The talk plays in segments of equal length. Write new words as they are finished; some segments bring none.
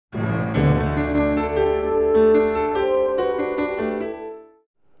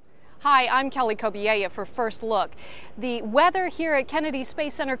Hi, I'm Kelly Cobiella for First Look. The weather here at Kennedy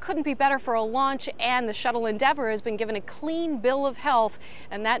Space Center couldn't be better for a launch, and the shuttle Endeavour has been given a clean bill of health.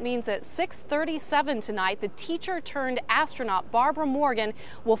 And that means at 6:37 tonight, the teacher-turned-astronaut Barbara Morgan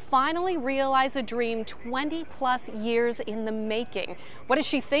will finally realize a dream 20-plus years in the making. What is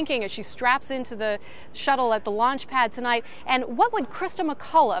she thinking as she straps into the shuttle at the launch pad tonight? And what would Krista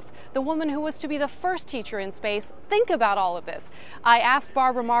McAuliffe, the woman who was to be the first teacher in space, think about all of this? I asked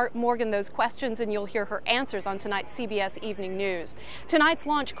Barbara Morgan those questions, and you'll hear her answers on tonight's CBS Evening News. Tonight's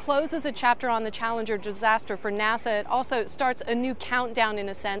launch closes a chapter on the Challenger disaster for NASA. It also starts a new countdown, in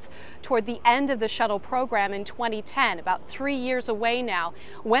a sense, toward the end of the shuttle program in 2010, about 3 years away now.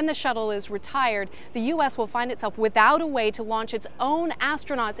 When the shuttle is retired, the U.S. will find itself without a way to launch its own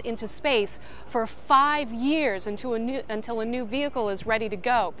astronauts into space for 5 years until a new vehicle is ready to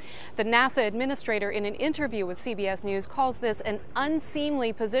go. The NASA administrator, in an interview with CBS News, calls this an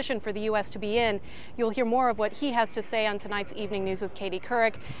unseemly position for the U.S. to be in. You'll hear more of what he has to say on tonight's Evening News with Katie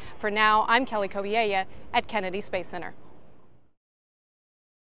Couric. For now, I'm Kelly Cobiella at Kennedy Space Center.